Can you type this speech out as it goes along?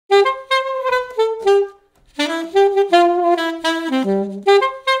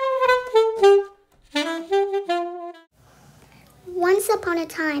a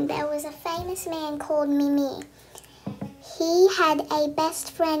time there was a famous man called Mimir. He had a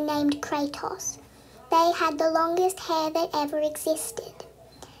best friend named Kratos. They had the longest hair that ever existed.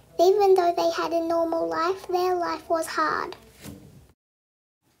 Even though they had a normal life, their life was hard.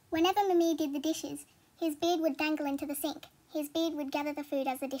 Whenever Mimir did the dishes, his beard would dangle into the sink. His beard would gather the food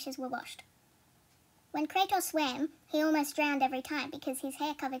as the dishes were washed. When Kratos swam, he almost drowned every time because his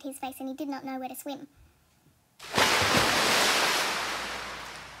hair covered his face and he did not know where to swim.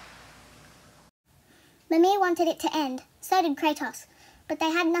 Mimir wanted it to end, so did Kratos, but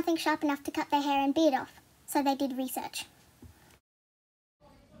they had nothing sharp enough to cut their hair and beard off, so they did research.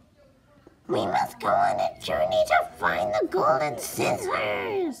 We must go on a journey to find the golden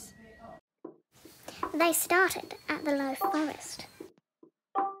scissors. They started at the Low Forest.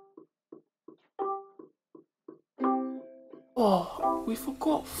 Oh, we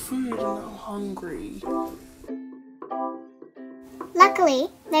forgot food and I'm hungry. Luckily,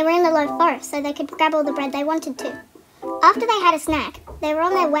 they were in the Low Forest, so they could grab all the bread they wanted to. After they had a snack, they were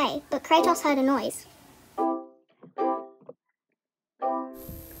on their way, but Kratos heard a noise.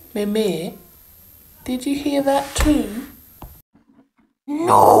 Mimir, did you hear that too?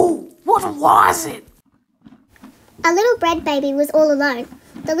 No! What was it? A little bread baby was all alone.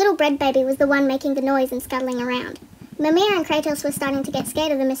 The little bread baby was the one making the noise and scuttling around. Mimir and Kratos were starting to get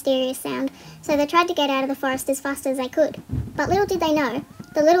scared of the mysterious sound, so they tried to get out of the forest as fast as they could. But little did they know,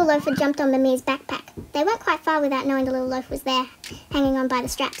 the little loaf had jumped on Mimir's backpack. They went quite far without knowing the little loaf was there, hanging on by the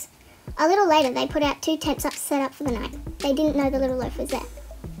straps. A little later, they put out 2 tents set up for the night. They didn't know the little loaf was there.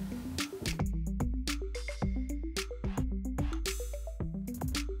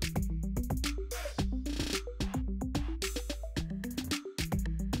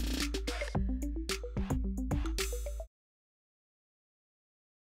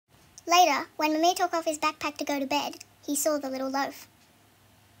 Later, when Mimir took off his backpack to go to bed, he saw the little loaf.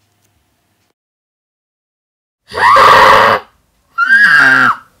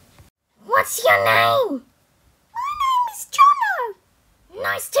 What's your name? My name is Jono.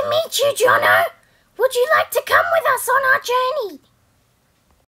 Nice to meet you, Jono. Would you like to come with us on our journey?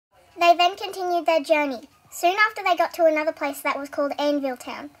 They then continued their journey. Soon after they got to another place that was called Anvil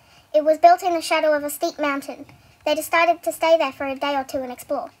Town. It was built in the shadow of a steep mountain. They decided to stay there for a day or two and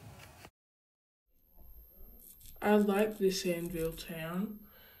explore. I like this Anvil Town.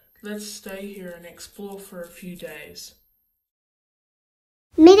 Let's stay here and explore for a few days.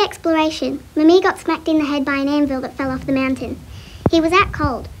 Mid-exploration, Mimir got smacked in the head by an anvil that fell off the mountain. He was out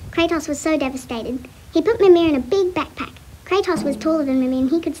cold. Kratos was so devastated. He put Mimir in a big backpack. Kratos was taller than Mimir and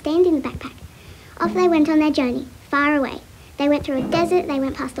he could stand in the backpack. Off they went on their journey, far away. They went through a desert, they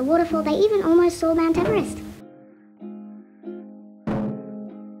went past a waterfall, they even almost saw Mount Everest.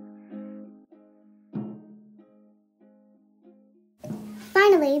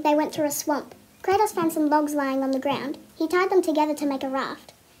 Finally, they went through a swamp. Kratos found some logs lying on the ground. He tied them together to make a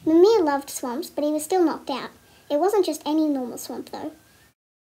raft. Mimir loved swamps, but he was still knocked out. It wasn't just any normal swamp, though.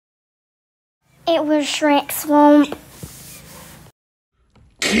 It was Shrek Swamp.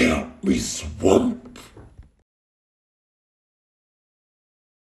 Can't be swamp.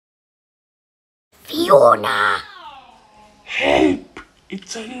 Fiona! Help!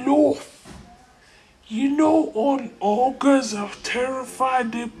 It's a loaf! You know all ogres are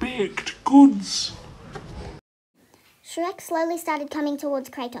terrified of baked goods. Shrek slowly started coming towards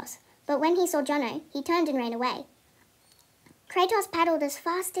Kratos, but when he saw Jono, he turned and ran away. Kratos paddled as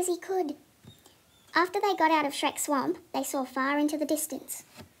fast as he could. After they got out of Shrek's swamp, they saw far into the distance.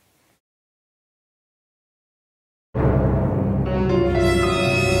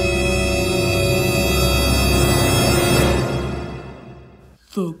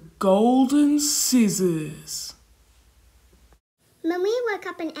 The golden scissors. Mimir woke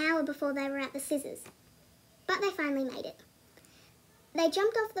up an hour before they were at the scissors, but they finally made it. They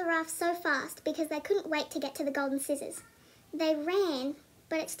jumped off the raft so fast because they couldn't wait to get to the golden scissors. They ran,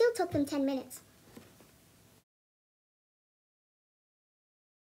 but it still took them 10 minutes.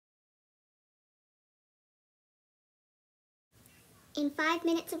 In 5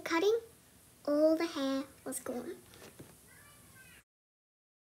 minutes of cutting, all the hair was gone.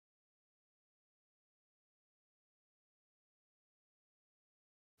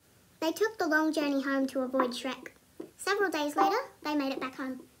 They took the long journey home to avoid Shrek. Several days later, they made it back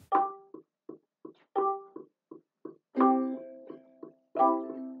home.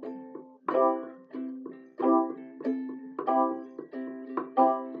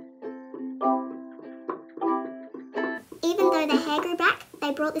 Even though their hair grew back,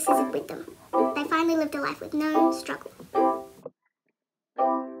 they brought the scissors with them. They finally lived a life with no struggle.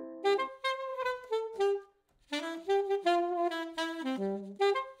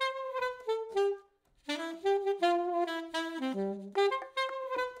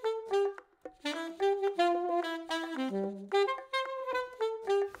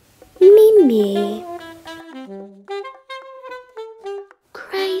 Mimir,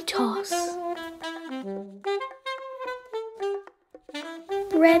 Kratos,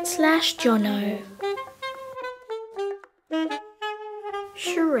 Bread/Jono,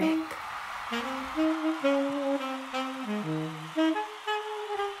 Shrek,